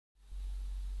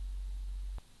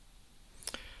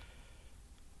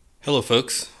Hello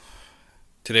folks,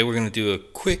 today we're going to do a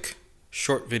quick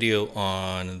short video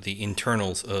on the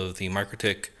internals of the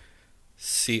Mikrotik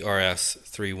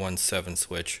CRS317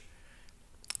 switch.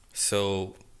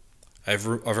 So I've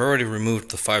already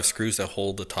removed the 5 screws that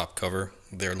hold the top cover.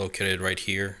 They're located right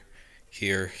here,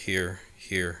 here,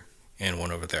 and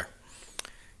one over there.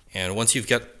 And once you've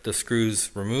got the screws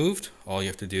removed, all you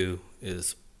have to do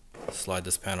is slide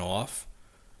this panel off,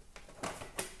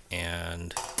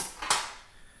 and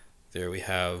there we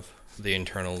have the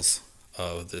internals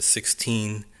of the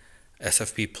 16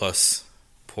 SFP plus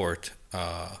port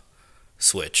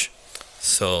switch.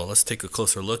 So let's take a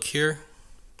closer look here.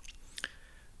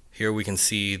 Here we can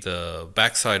see the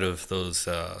backside of those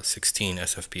 16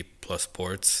 SFP plus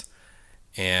ports,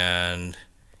 and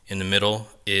in the middle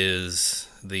is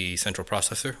the central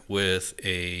processor with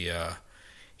a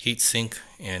heatsink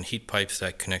and heat pipes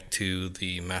that connect to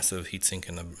the massive heatsink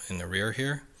in the rear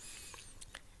here.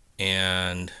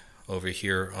 And over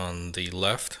here on the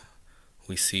left,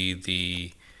 we see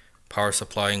the power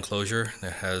supply enclosure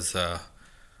that has a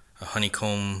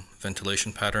honeycomb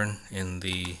ventilation pattern in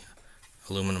the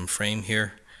aluminum frame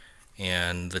here,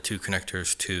 and the 2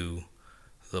 connectors to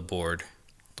the board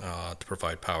to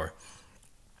provide power.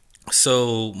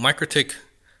 So Mikrotik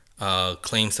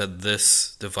claims that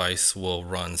this device will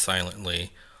run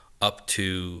silently up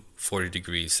to 40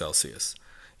 degrees Celsius.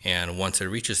 And once it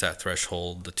reaches that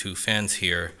threshold, the 2 fans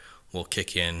here will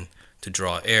kick in to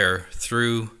draw air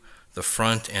through the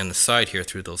front and the side here,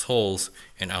 through those holes,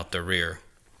 and out the rear.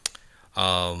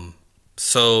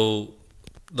 So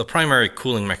the primary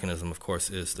cooling mechanism, of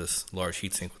course, is this large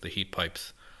heatsink with the heat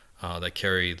pipes that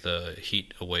carry the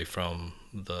heat away from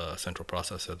the central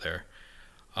processor there.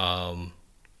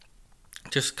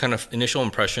 Just kind of initial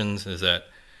impressions is that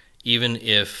even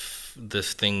if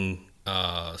this thing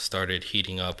started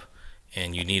heating up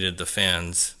and you needed the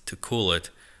fans to cool it,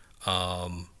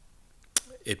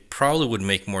 it probably would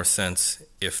make more sense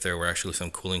if there were actually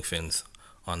some cooling fins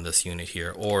on this unit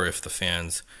here, or if the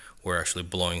fans were actually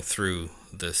blowing through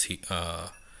this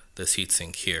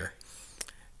heatsink here.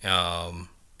 In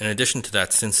addition to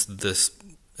that, since this,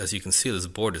 as you can see, this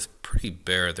board is pretty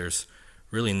bare, there's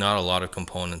really not a lot of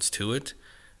components to it.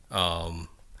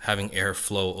 Having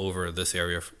airflow over this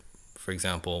area, for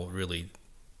example, really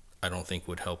I don't think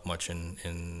would help much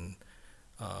in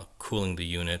cooling the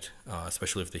unit,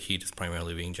 especially if the heat is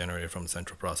primarily being generated from the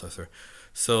central processor.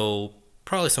 So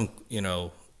probably some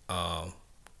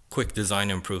quick design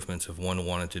improvements if one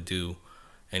wanted to do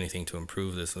anything to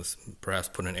improve this, is perhaps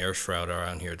put an air shroud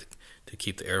around here to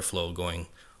keep the airflow going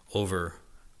over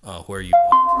where you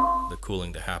want the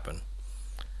cooling to happen.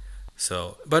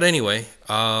 So, but anyway,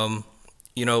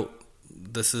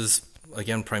 this is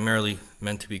again primarily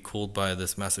meant to be cooled by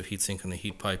this massive heatsink and the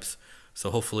heat pipes. So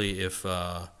hopefully if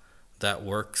that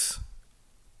works,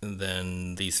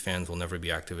 then these fans will never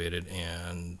be activated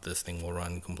and this thing will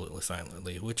run completely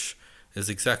silently, which is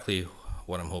exactly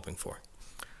what I'm hoping for.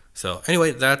 So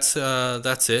anyway, that's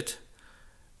it.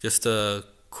 Just a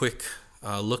quick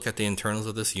look at the internals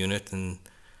of this unit and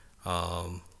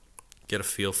get a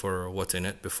feel for what's in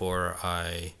it before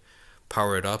I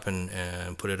power it up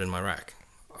and put it in my rack.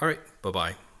 All right,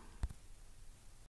 bye-bye.